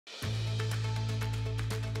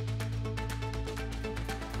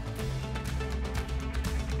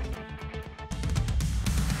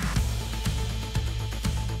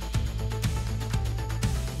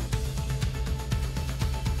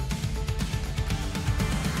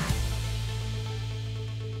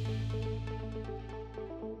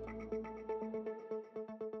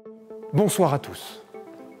Bonsoir à tous.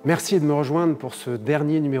 Merci de me rejoindre pour ce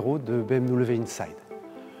dernier numéro de BMW Inside.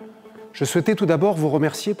 Je souhaitais tout d'abord vous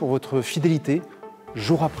remercier pour votre fidélité,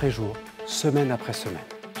 jour après jour, semaine après semaine.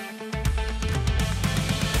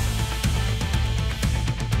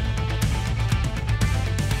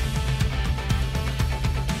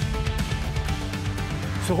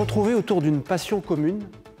 Se retrouver autour d'une passion commune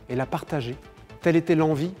et la partager, telle était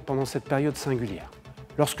l'envie pendant cette période singulière.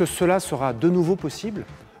 Lorsque cela sera de nouveau possible,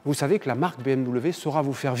 vous savez que la marque BMW saura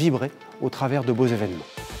vous faire vibrer au travers de beaux événements.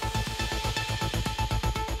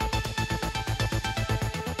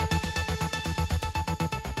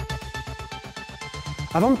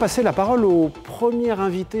 Avant de passer la parole au premier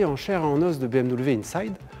invité en chair et en os de BMW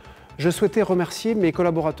Inside, je souhaitais remercier mes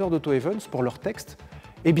collaborateurs d'Auto-Events pour leur texte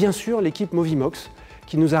et bien sûr l'équipe Movimox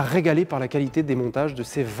qui nous a régalé par la qualité des montages de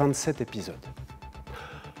ces 27 épisodes.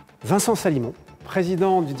 Vincent Salimon,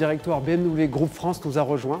 président du directoire BMW Groupe France, nous a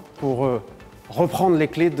rejoints pour reprendre les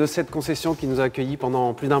clés de cette concession qui nous a accueillis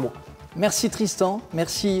pendant plus d'un mois. Merci Tristan,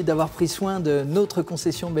 merci d'avoir pris soin de notre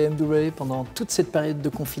concession BMW pendant toute cette période de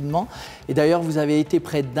confinement. Et d'ailleurs, vous avez été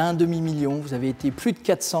près d'un demi-million, vous avez été plus de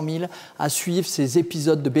 400 000 à suivre ces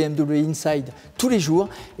épisodes de BMW Inside tous les jours.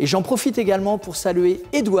 Et j'en profite également pour saluer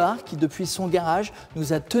Edouard qui, depuis son garage,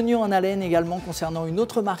 nous a tenus en haleine également concernant une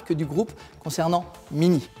autre marque du groupe, concernant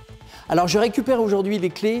Mini. Alors je récupère aujourd'hui les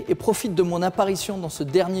clés et profite de mon apparition dans ce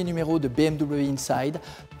dernier numéro de BMW Inside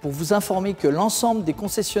pour vous informer que l'ensemble des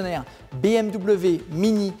concessionnaires BMW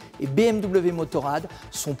Mini et BMW Motorrad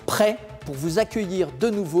sont prêts pour vous accueillir de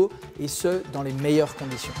nouveau et ce, dans les meilleures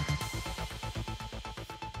conditions.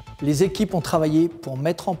 Les équipes ont travaillé pour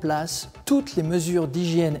mettre en place toutes les mesures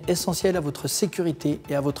d'hygiène essentielles à votre sécurité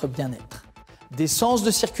et à votre bien-être. Des sens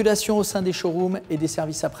de circulation au sein des showrooms et des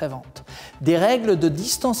services après-vente, des règles de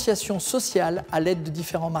distanciation sociale à l'aide de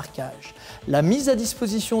différents marquages, la mise à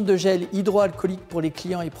disposition de gel hydroalcoolique pour les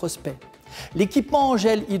clients et prospects, l'équipement en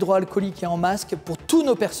gel hydroalcoolique et en masque pour tous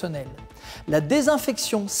nos personnels, la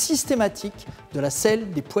désinfection systématique de la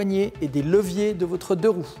selle, des poignées et des leviers de votre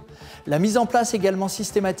deux roues, la mise en place également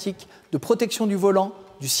systématique de protection du volant,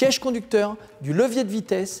 du siège conducteur, du levier de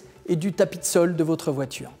vitesse et du tapis de sol de votre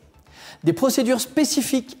voiture. Des procédures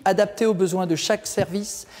spécifiques adaptées aux besoins de chaque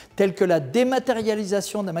service, telles que la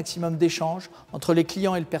dématérialisation d'un maximum d'échanges entre les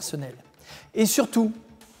clients et le personnel. Et surtout,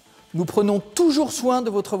 nous prenons toujours soin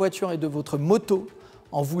de votre voiture et de votre moto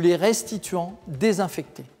en vous les restituant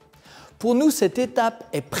désinfectées. Pour nous, cette étape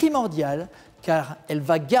est primordiale car elle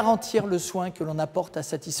va garantir le soin que l'on apporte à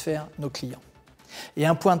satisfaire nos clients. Et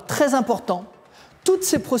un point très important, toutes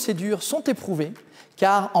ces procédures sont éprouvées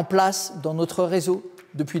car en place dans notre réseau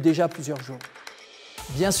depuis déjà plusieurs jours.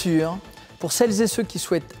 Bien sûr, pour celles et ceux qui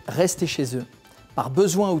souhaitent rester chez eux, par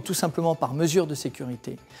besoin ou tout simplement par mesure de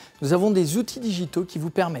sécurité, nous avons des outils digitaux qui vous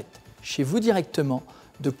permettent, chez vous directement,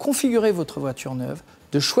 de configurer votre voiture neuve,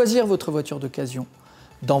 de choisir votre voiture d'occasion,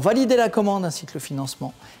 d'en valider la commande ainsi que le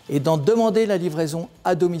financement et d'en demander la livraison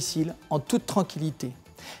à domicile en toute tranquillité.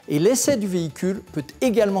 Et l'essai du véhicule peut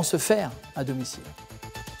également se faire à domicile.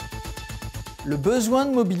 Le besoin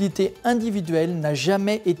de mobilité individuelle n'a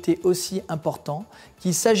jamais été aussi important,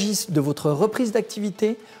 qu'il s'agisse de votre reprise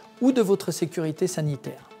d'activité ou de votre sécurité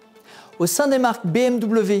sanitaire. Au sein des marques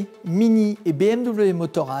BMW Mini et BMW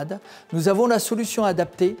Motorrad, nous avons la solution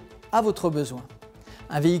adaptée à votre besoin.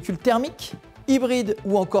 Un véhicule thermique, hybride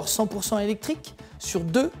ou encore 100% électrique sur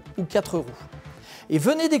 2 ou 4 roues. Et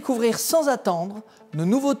venez découvrir sans attendre nos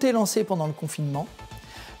nouveautés lancées pendant le confinement,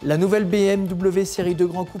 la nouvelle BMW série 2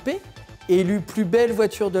 Grand Coupé, élue plus belle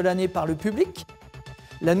voiture de l'année par le public,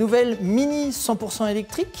 la nouvelle Mini 100%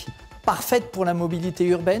 électrique, parfaite pour la mobilité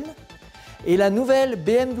urbaine, et la nouvelle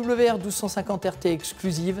BMW R1250 RT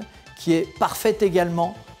exclusive, qui est parfaite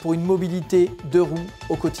également pour une mobilité deux roues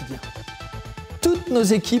au quotidien. Toutes nos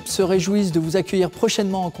équipes se réjouissent de vous accueillir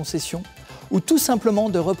prochainement en concession ou tout simplement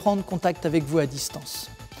de reprendre contact avec vous à distance.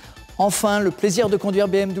 Enfin, le plaisir de conduire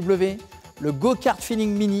BMW, le Go-Kart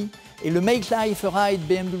Feeling Mini et le Make Life a Ride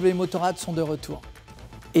BMW Motorrad sont de retour.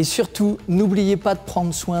 Et surtout, n'oubliez pas de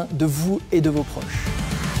prendre soin de vous et de vos proches.